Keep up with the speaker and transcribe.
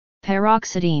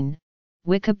Paroxetine,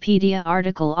 Wikipedia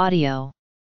article audio.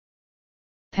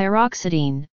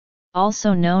 Paroxetine,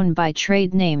 also known by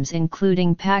trade names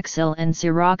including Paxil and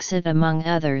Seroxet among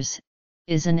others,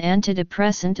 is an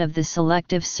antidepressant of the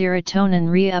selective serotonin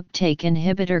reuptake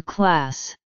inhibitor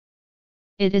class.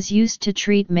 It is used to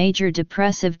treat major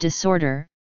depressive disorder,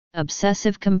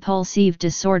 obsessive-compulsive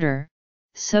disorder,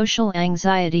 social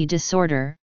anxiety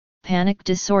disorder, panic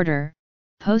disorder,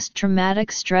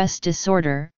 post-traumatic stress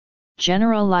disorder,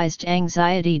 generalized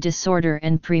anxiety disorder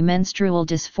and premenstrual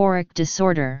dysphoric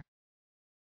disorder.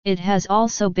 It has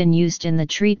also been used in the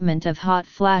treatment of hot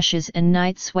flashes and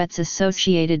night sweats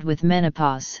associated with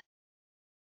menopause.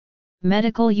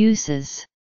 Medical uses: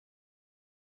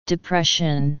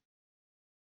 depression,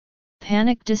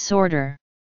 panic disorder,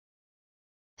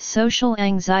 social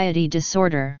anxiety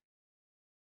disorder,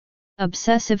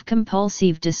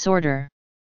 obsessive-compulsive disorder,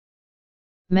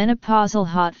 menopausal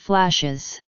hot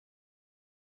flashes.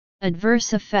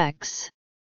 Adverse effects: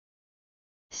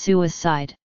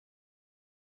 suicide,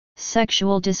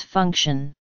 sexual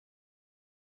dysfunction,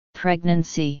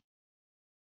 pregnancy,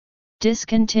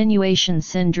 discontinuation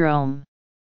syndrome,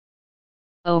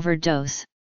 overdose.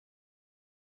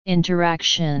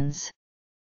 Interactions: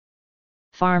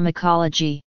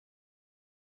 pharmacology,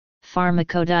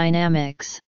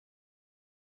 pharmacodynamics,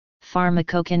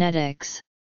 pharmacokinetics,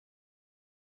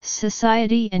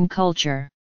 society and culture.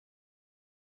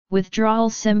 Withdrawal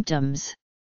symptoms: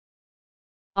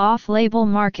 off-label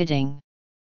marketing,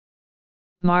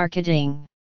 marketing,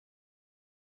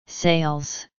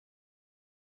 sales,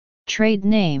 trade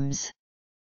names,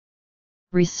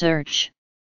 research.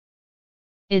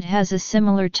 It has a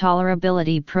similar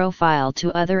tolerability profile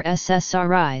to other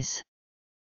SSRIs.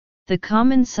 The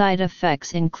common side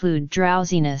effects include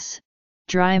drowsiness,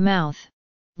 dry mouth,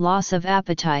 loss of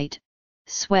appetite,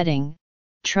 sweating,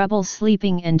 trouble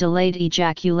sleeping and delayed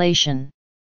ejaculation.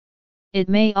 It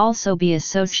may also be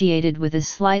associated with a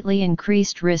slightly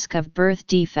increased risk of birth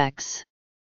defects.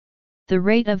 The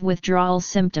rate of withdrawal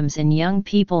symptoms in young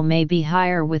people may be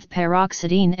higher with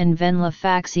paroxetine and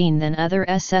venlafaxine than other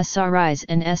SSRIs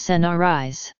and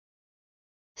SNRIs.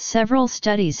 Several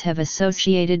studies have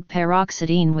associated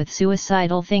paroxetine with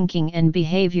suicidal thinking and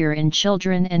behavior in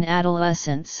children and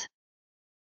adolescents.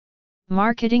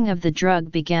 Marketing of the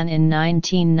drug began in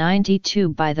 1992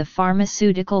 by the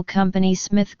pharmaceutical company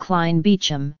SmithKline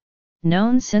Beecham,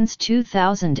 known since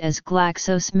 2000 as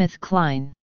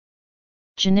GlaxoSmithKline.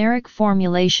 Generic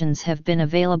formulations have been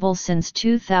available since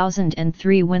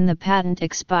 2003 when the patent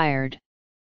expired.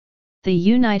 The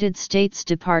United States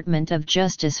Department of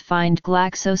Justice fined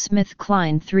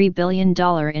GlaxoSmithKline $3 billion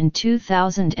in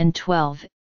 2012,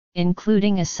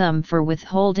 including a sum for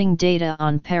withholding data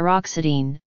on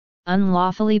paroxetine,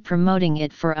 unlawfully promoting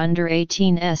it for under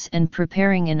 18s and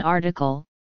preparing an article,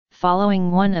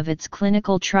 following one of its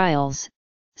clinical trials,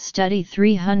 Study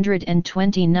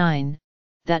 329,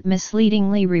 that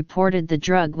misleadingly reported the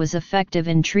drug was effective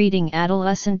in treating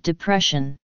adolescent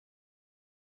depression.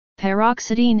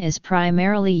 Paroxetine is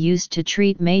primarily used to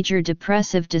treat major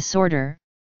depressive disorder,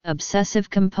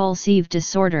 obsessive-compulsive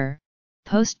disorder,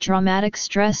 post-traumatic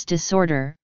stress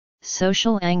disorder,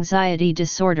 social anxiety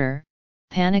disorder,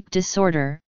 panic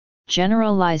disorder,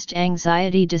 generalized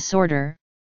anxiety disorder,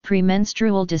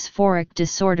 premenstrual dysphoric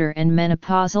disorder and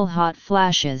menopausal hot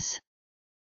flashes.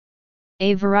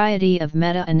 A variety of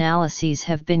meta-analyses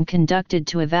have been conducted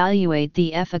to evaluate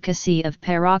the efficacy of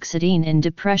paroxetine in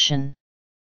depression.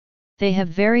 They have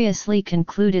variously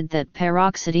concluded that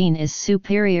paroxetine is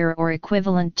superior or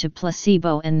equivalent to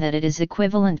placebo and that it is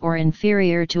equivalent or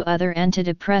inferior to other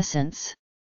antidepressants.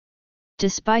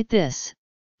 Despite this,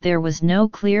 there was no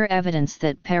clear evidence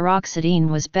that paroxetine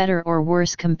was better or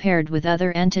worse compared with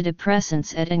other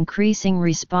antidepressants at increasing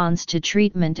response to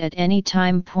treatment at any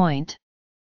time point.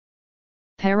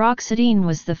 Paroxetine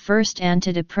was the first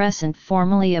antidepressant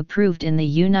formally approved in the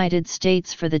United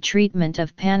States for the treatment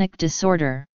of panic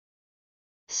disorder.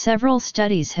 Several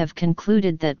studies have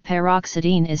concluded that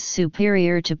paroxetine is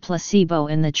superior to placebo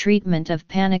in the treatment of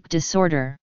panic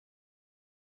disorder.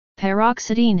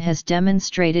 Paroxetine has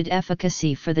demonstrated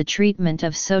efficacy for the treatment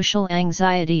of social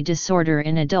anxiety disorder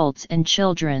in adults and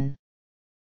children.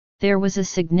 There was a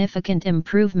significant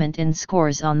improvement in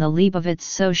scores on the Leibovitz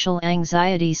Social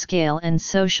Anxiety Scale and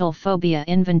Social Phobia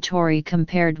Inventory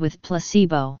compared with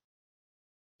placebo.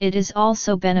 It is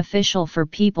also beneficial for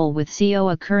people with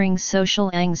co-occurring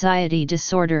social anxiety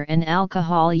disorder and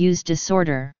alcohol use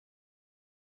disorder.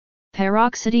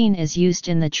 Paroxetine is used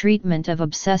in the treatment of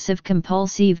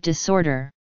obsessive-compulsive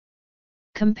disorder.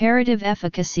 Comparative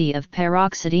efficacy of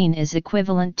paroxetine is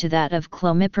equivalent to that of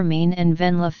clomipramine and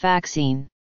venlafaxine.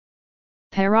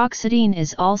 Paroxetine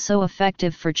is also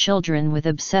effective for children with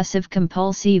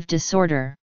obsessive-compulsive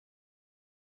disorder.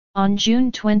 On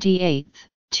June 28,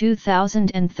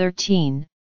 2013,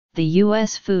 the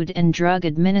U.S. Food and Drug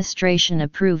Administration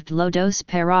approved low-dose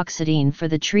paroxetine for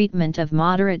the treatment of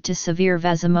moderate to severe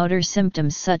vasomotor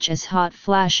symptoms such as hot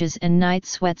flashes and night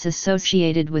sweats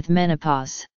associated with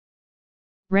menopause.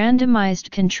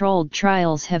 Randomized controlled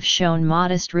trials have shown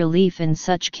modest relief in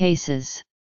such cases.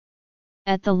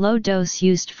 At the low dose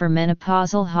used for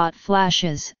menopausal hot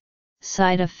flashes,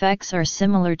 side effects are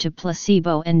similar to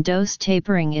placebo and dose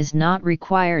tapering is not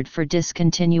required for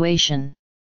discontinuation.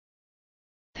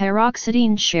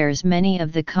 Paroxetine shares many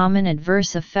of the common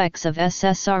adverse effects of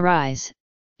SSRIs,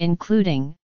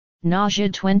 including nausea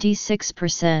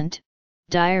 26%,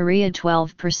 diarrhea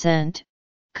 12%,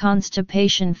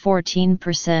 constipation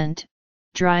 14%,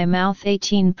 dry mouth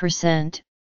 18%,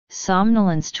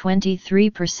 somnolence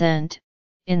 23%,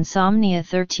 insomnia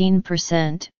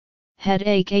 13%,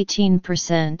 headache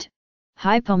 18%,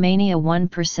 hypomania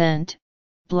 1%,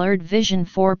 blurred vision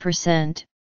 4%,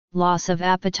 loss of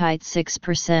appetite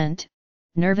 6%,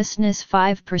 nervousness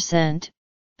 5%,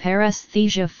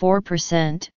 paresthesia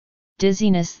 4%,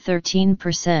 dizziness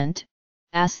 13%,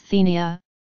 asthenia,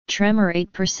 tremor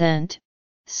 8%,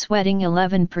 sweating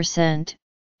 11%,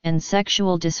 and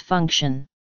sexual dysfunction.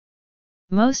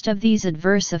 Most of these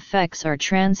adverse effects are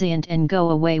transient and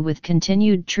go away with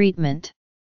continued treatment.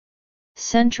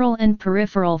 Central and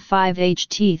peripheral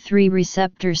 5-HT3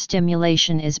 receptor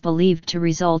stimulation is believed to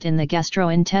result in the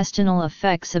gastrointestinal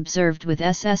effects observed with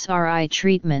SSRI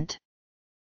treatment.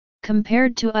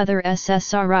 Compared to other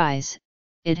SSRIs,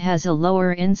 it has a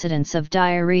lower incidence of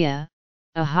diarrhea,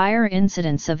 a higher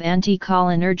incidence of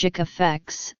anticholinergic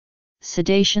effects,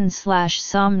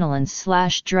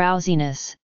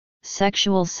 sedation/somnolence/drowsiness,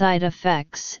 sexual side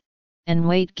effects, and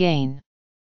weight gain.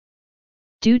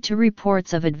 Due to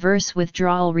reports of adverse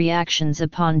withdrawal reactions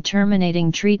upon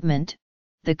terminating treatment,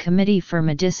 the Committee for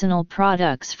Medicinal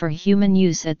Products for Human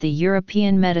Use at the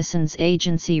European Medicines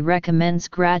Agency recommends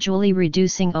gradually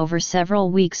reducing over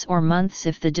several weeks or months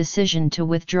if the decision to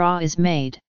withdraw is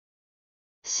made.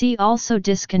 See also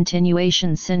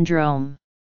discontinuation syndrome.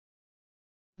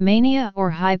 Mania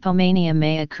or hypomania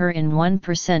may occur in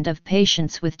 1% of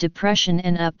patients with depression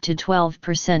and up to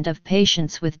 12% of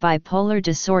patients with bipolar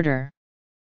disorder.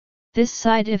 This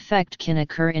side effect can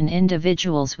occur in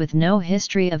individuals with no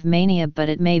history of mania, but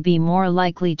it may be more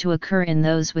likely to occur in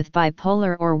those with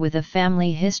bipolar or with a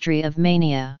family history of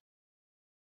mania.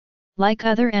 Like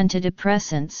other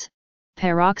antidepressants,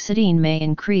 paroxetine may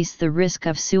increase the risk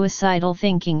of suicidal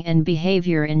thinking and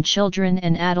behavior in children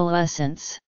and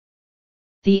adolescents.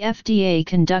 The FDA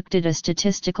conducted a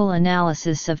statistical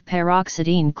analysis of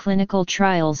paroxetine clinical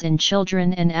trials in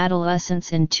children and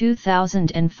adolescents in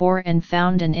 2004 and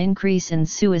found an increase in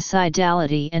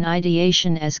suicidality and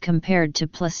ideation as compared to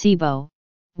placebo,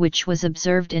 which was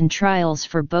observed in trials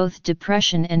for both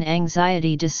depression and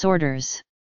anxiety disorders.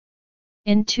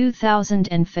 In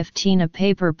 2015, a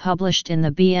paper published in the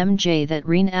BMJ that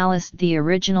reanalyzed the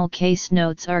original case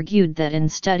notes argued that in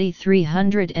Study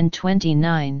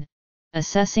 329,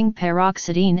 assessing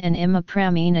paroxetine and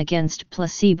imipramine against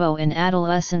placebo in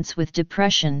adolescents with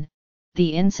depression,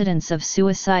 the incidence of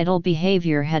suicidal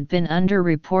behavior had been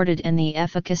underreported and the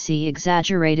efficacy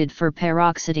exaggerated for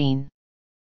paroxetine.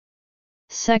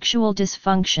 Sexual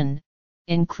dysfunction,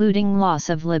 including loss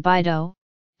of libido,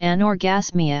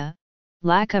 anorgasmia,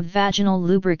 lack of vaginal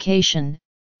lubrication,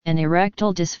 and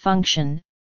erectile dysfunction,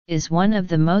 is one of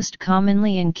the most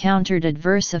commonly encountered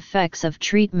adverse effects of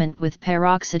treatment with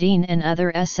paroxetine and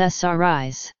other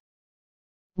SSRIs.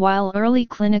 While early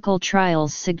clinical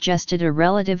trials suggested a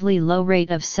relatively low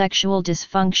rate of sexual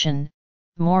dysfunction,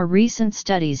 more recent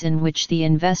studies in which the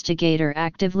investigator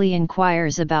actively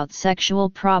inquires about sexual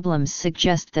problems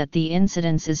suggest that the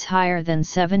incidence is higher than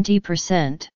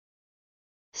 70%.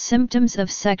 Symptoms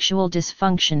of sexual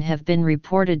dysfunction have been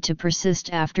reported to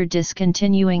persist after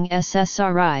discontinuing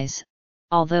SSRIs,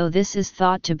 although this is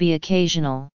thought to be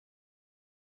occasional.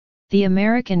 The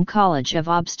American College of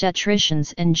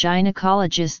Obstetricians and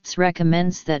Gynecologists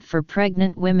recommends that for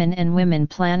pregnant women and women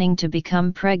planning to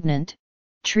become pregnant,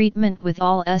 treatment with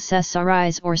all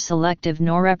SSRIs or selective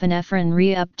norepinephrine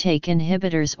reuptake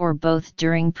inhibitors or both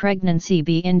during pregnancy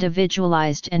be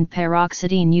individualized and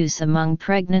paroxetine use among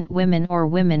pregnant women or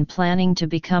women planning to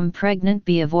become pregnant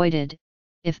be avoided,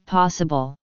 if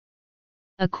possible.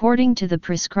 According to the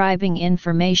prescribing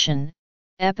information,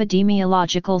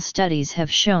 epidemiological studies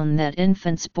have shown that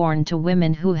infants born to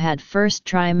women who had first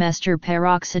trimester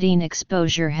paroxetine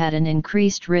exposure had an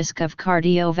increased risk of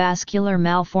cardiovascular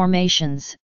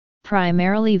malformations,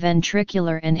 primarily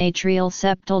ventricular and atrial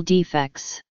septal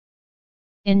defects.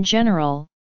 In general,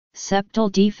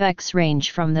 septal defects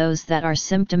range from those that are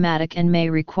symptomatic and may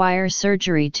require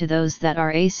surgery to those that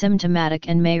are asymptomatic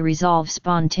and may resolve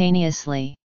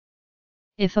spontaneously.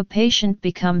 If a patient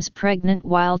becomes pregnant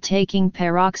while taking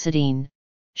paroxetine,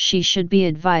 she should be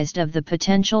advised of the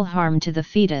potential harm to the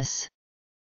fetus.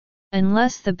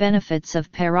 Unless the benefits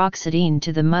of paroxetine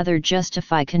to the mother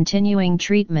justify continuing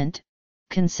treatment,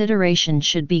 consideration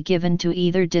should be given to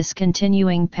either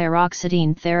discontinuing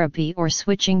paroxetine therapy or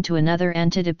switching to another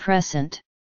antidepressant.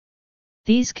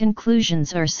 These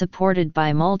conclusions are supported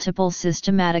by multiple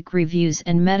systematic reviews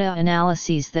and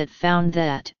meta-analyses that found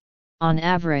that, on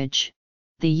average,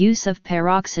 the use of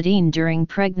paroxetine during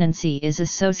pregnancy is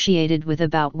associated with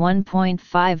about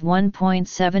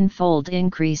 1.5–1.7-fold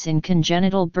increase in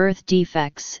congenital birth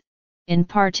defects, in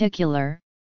particular,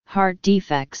 heart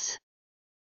defects.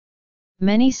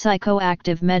 Many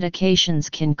psychoactive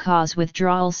medications can cause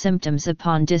withdrawal symptoms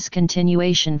upon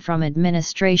discontinuation from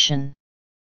administration.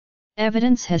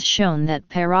 Evidence has shown that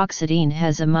paroxetine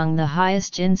has among the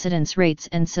highest incidence rates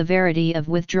and severity of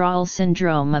withdrawal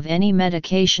syndrome of any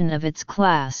medication of its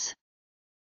class.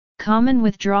 Common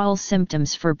withdrawal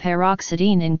symptoms for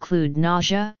paroxetine include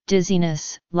nausea,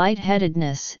 dizziness,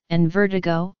 lightheadedness, and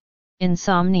vertigo,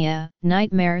 insomnia,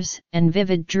 nightmares, and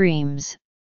vivid dreams,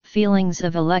 feelings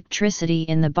of electricity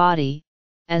in the body,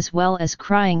 as well as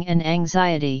crying and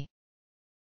anxiety.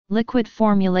 Liquid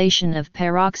formulation of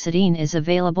paroxetine is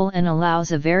available and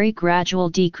allows a very gradual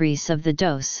decrease of the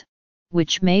dose,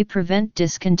 which may prevent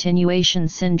discontinuation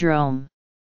syndrome.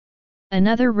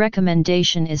 Another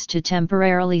recommendation is to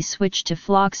temporarily switch to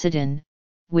fluoxetine,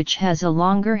 which has a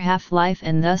longer half-life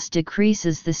and thus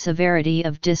decreases the severity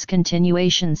of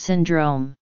discontinuation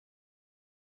syndrome.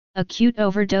 Acute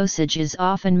overdosage is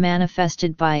often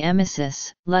manifested by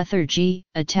emesis, lethargy,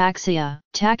 ataxia,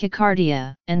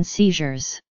 tachycardia, and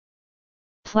seizures.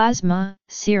 Plasma,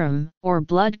 serum, or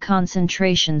blood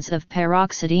concentrations of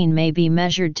paroxetine may be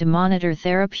measured to monitor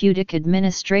therapeutic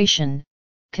administration,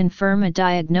 confirm a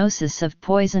diagnosis of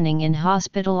poisoning in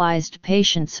hospitalized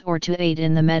patients, or to aid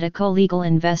in the medico-legal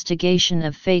investigation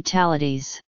of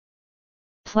fatalities.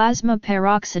 Plasma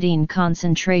paroxetine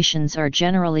concentrations are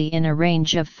generally in a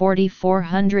range of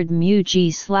 4,400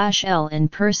 μg/L in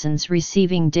persons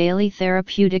receiving daily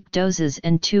therapeutic doses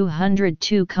and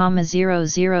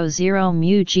 202,000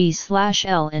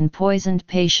 μg/L in poisoned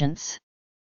patients.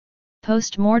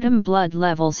 Post-mortem blood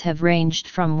levels have ranged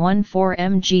from 1,4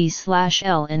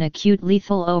 mg/L in acute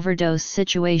lethal overdose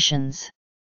situations.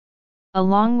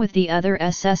 Along with the other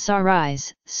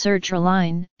SSRIs,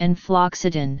 sertraline, and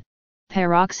fluoxetine,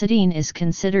 paroxetine is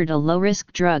considered a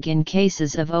low-risk drug in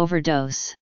cases of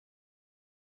overdose.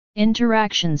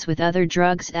 Interactions with other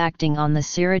drugs acting on the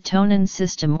serotonin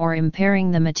system or impairing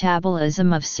the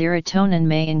metabolism of serotonin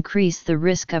may increase the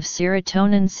risk of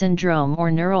serotonin syndrome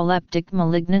or neuroleptic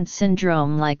malignant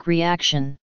syndrome-like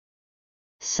reaction.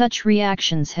 Such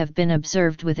reactions have been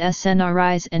observed with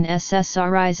SNRIs and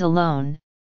SSRIs alone,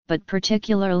 but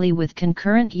particularly with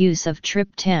concurrent use of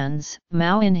triptans,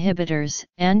 MAO inhibitors,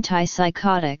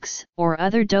 antipsychotics, or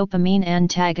other dopamine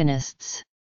antagonists.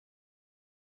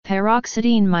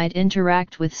 Paroxetine might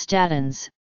interact with statins,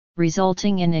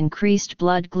 resulting in increased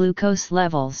blood glucose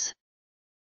levels.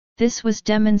 This was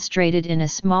demonstrated in a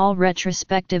small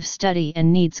retrospective study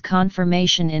and needs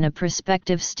confirmation in a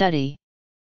prospective study.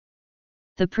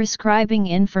 The prescribing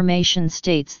information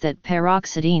states that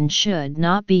paroxetine should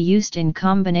not be used in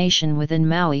combination with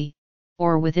MAOI,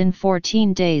 or within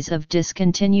 14 days of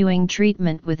discontinuing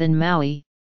treatment with MAOI,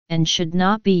 and should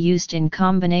not be used in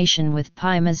combination with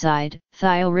pimozide,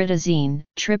 thioridazine,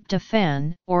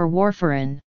 tryptophan, or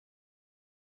warfarin.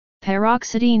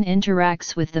 Paroxetine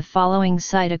interacts with the following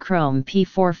cytochrome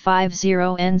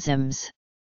P450 enzymes.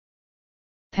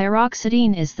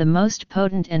 Paroxetine is the most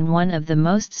potent and one of the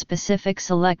most specific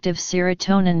selective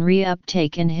serotonin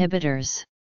reuptake inhibitors.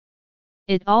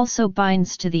 It also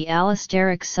binds to the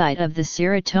allosteric site of the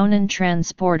serotonin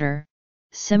transporter,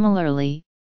 similarly,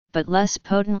 but less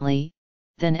potently,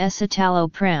 than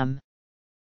escitalopram.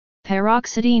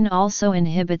 Paroxetine also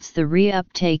inhibits the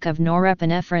reuptake of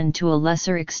norepinephrine to a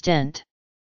lesser extent.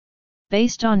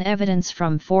 Based on evidence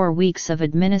from 4 weeks of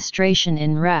administration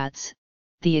in rats,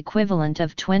 the equivalent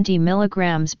of 20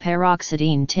 mg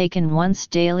paroxetine taken once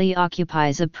daily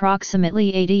occupies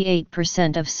approximately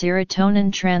 88% of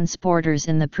serotonin transporters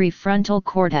in the prefrontal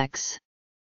cortex.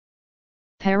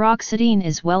 Paroxetine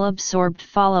is well absorbed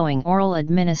following oral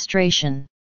administration.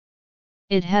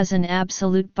 It has an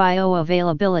absolute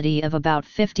bioavailability of about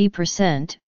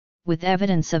 50%, with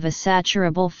evidence of a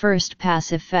saturable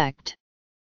first-pass effect.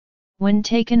 When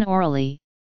taken orally,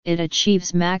 it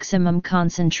achieves maximum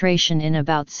concentration in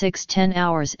about 6–10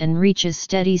 hours and reaches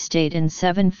steady state in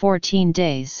 7–14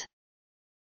 days.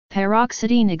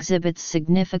 Paroxetine exhibits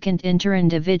significant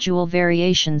interindividual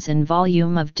variations in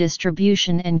volume of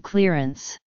distribution and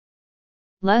clearance.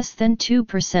 Less than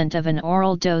 2% of an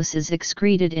oral dose is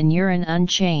excreted in urine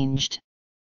unchanged.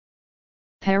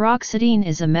 Paroxetine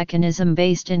is a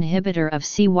mechanism-based inhibitor of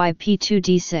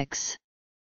CYP2D6.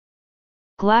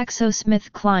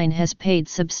 GlaxoSmithKline has paid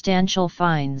substantial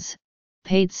fines,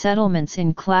 paid settlements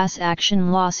in class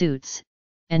action lawsuits,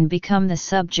 and become the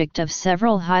subject of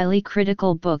several highly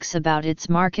critical books about its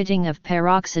marketing of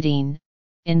paroxetine,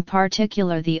 in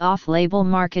particular the off-label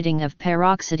marketing of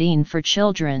paroxetine for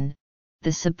children,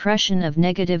 the suppression of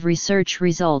negative research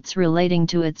results relating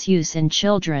to its use in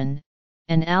children,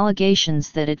 and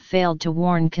allegations that it failed to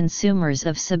warn consumers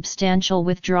of substantial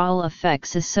withdrawal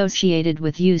effects associated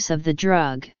with use of the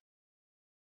drug.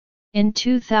 In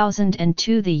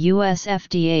 2002, the U.S.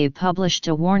 FDA published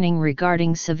a warning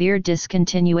regarding severe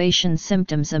discontinuation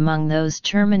symptoms among those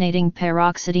terminating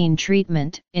paroxetine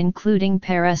treatment, including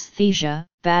paresthesia,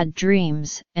 bad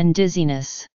dreams, and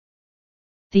dizziness.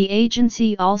 The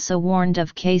agency also warned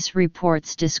of case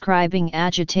reports describing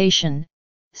agitation,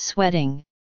 sweating,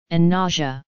 and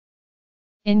nausea.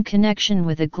 In connection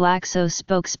with a Glaxo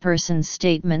spokesperson's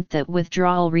statement that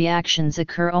withdrawal reactions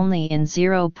occur only in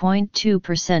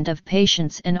 0.2% of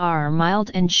patients and are mild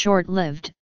and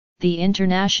short-lived, the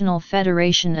International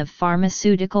Federation of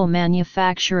Pharmaceutical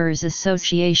Manufacturers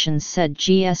Associations said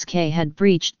GSK had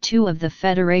breached 2 of the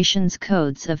federation's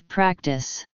codes of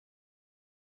practice.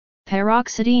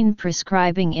 Paroxetine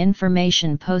prescribing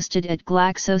information posted at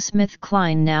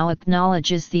GlaxoSmithKline now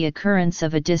acknowledges the occurrence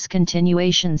of a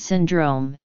discontinuation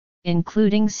syndrome,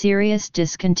 including serious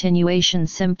discontinuation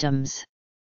symptoms.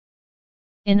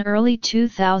 In early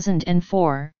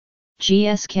 2004,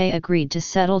 GSK agreed to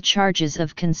settle charges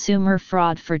of consumer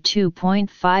fraud for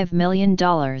 $2.5 million.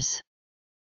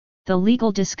 The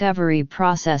legal discovery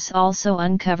process also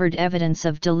uncovered evidence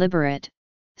of deliberate,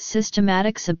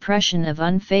 systematic suppression of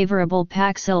unfavorable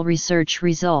Paxil research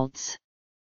results.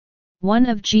 One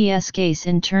of GSK's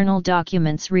internal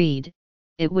documents read,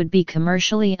 "It would be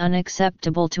commercially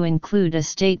unacceptable to include a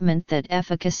statement that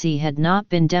efficacy had not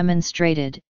been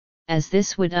demonstrated, as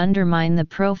this would undermine the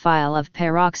profile of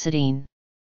paroxetine."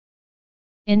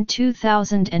 In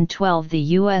 2012, the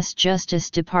U.S.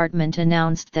 Justice Department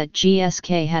announced that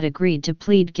GSK had agreed to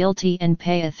plead guilty and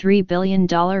pay a $3 billion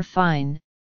fine,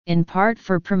 in part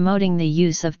for promoting the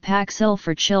use of Paxil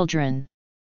for children.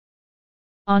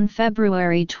 On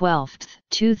February 12,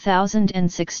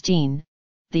 2016,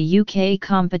 the UK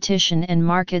Competition and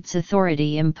Markets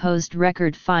Authority imposed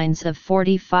record fines of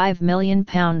 £45 million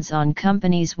on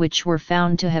companies which were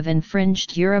found to have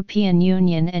infringed European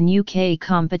Union and UK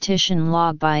competition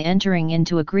law by entering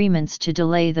into agreements to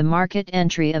delay the market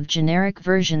entry of generic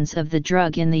versions of the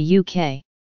drug in the UK.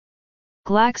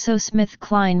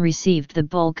 GlaxoSmithKline received the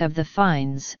bulk of the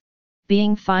fines,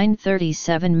 being fined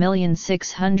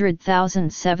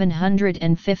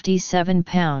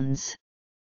 £37,600,757.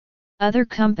 Other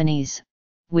companies,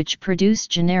 which produce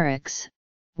generics,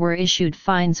 were issued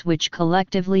fines which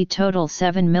collectively total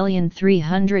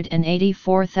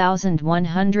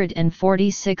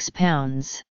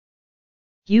 £7,384,146.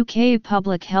 UK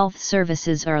Public Health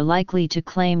Services are likely to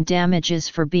claim damages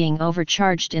for being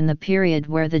overcharged in the period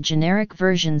where the generic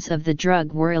versions of the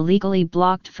drug were illegally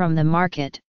blocked from the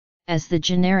market, as the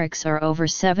generics are over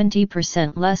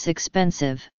 70% less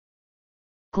expensive.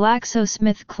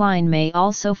 GlaxoSmithKline may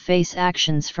also face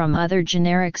actions from other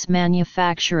generics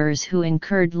manufacturers who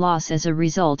incurred loss as a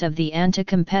result of the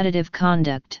anti-competitive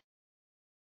conduct.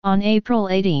 On April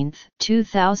 18,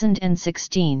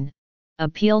 2016,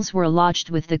 appeals were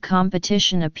lodged with the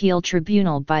Competition Appeal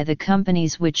Tribunal by the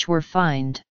companies which were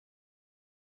fined.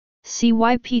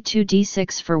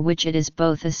 CYP2D6, for which it is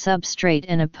both a substrate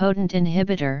and a potent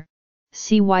inhibitor,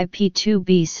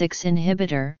 CYP2B6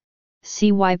 inhibitor,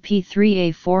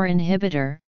 CYP3A4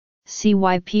 inhibitor,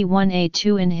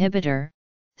 CYP1A2 inhibitor,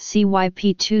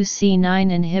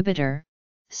 CYP2C9 inhibitor,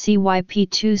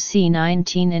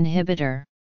 CYP2C19 inhibitor.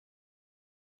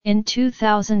 In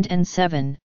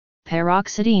 2007,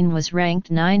 paroxetine was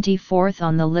ranked 94th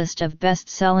on the list of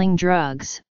best-selling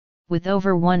drugs, with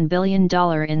over $1 billion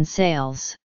in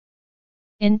sales.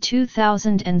 In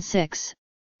 2006,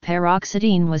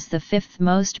 paroxetine was the 5th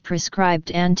most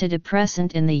prescribed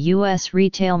antidepressant in the U.S.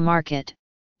 retail market,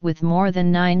 with more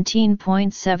than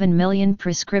 19.7 million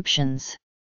prescriptions.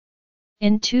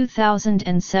 In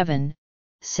 2007,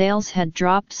 sales had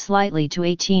dropped slightly to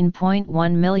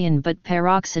 18.1 million, but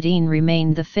paroxetine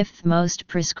remained the fifth most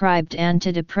prescribed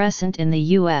antidepressant in the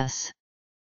U.S.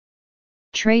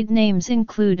 Trade names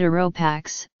include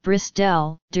Aropax,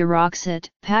 Bristol, Deroxit,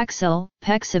 Paxil,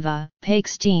 Pexiva,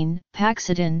 Paxtine,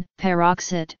 Paxedin,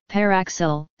 Paroxet,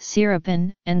 Paraxil,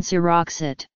 Serapin, and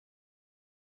Seroxit.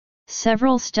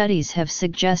 Several studies have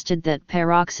suggested that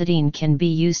paroxetine can be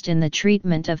used in the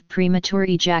treatment of premature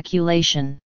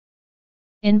ejaculation.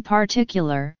 In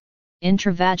particular,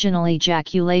 intravaginal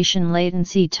ejaculation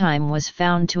latency time was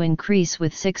found to increase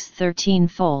with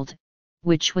 6-13-fold,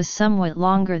 which was somewhat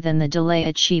longer than the delay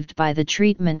achieved by the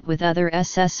treatment with other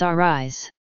SSRIs.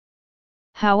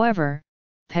 However,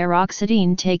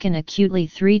 paroxetine taken acutely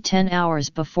 3-10 hours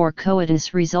before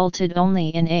coitus resulted only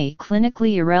in a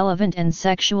clinically irrelevant and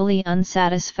sexually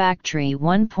unsatisfactory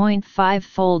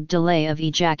 1.5-fold delay of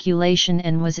ejaculation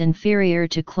and was inferior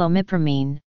to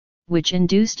clomipramine, which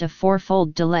induced a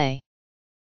 4-fold delay.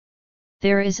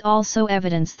 There is also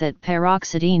evidence that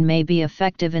paroxetine may be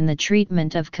effective in the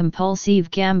treatment of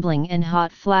compulsive gambling and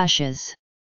hot flashes.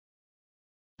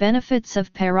 Benefits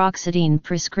of paroxetine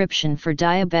prescription for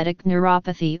diabetic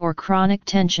neuropathy or chronic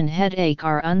tension headache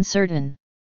are uncertain.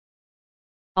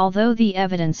 Although the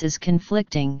evidence is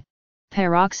conflicting,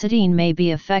 paroxetine may be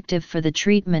effective for the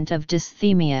treatment of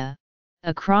dysthymia,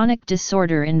 a chronic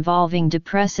disorder involving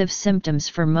depressive symptoms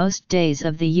for most days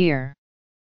of the year.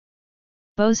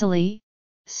 Bosley,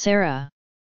 Sarah.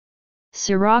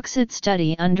 Seroxit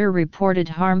study underreported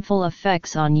harmful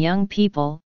effects on young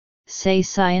people, say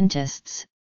scientists.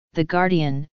 The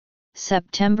Guardian,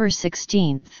 September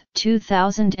 16,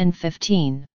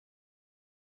 2015.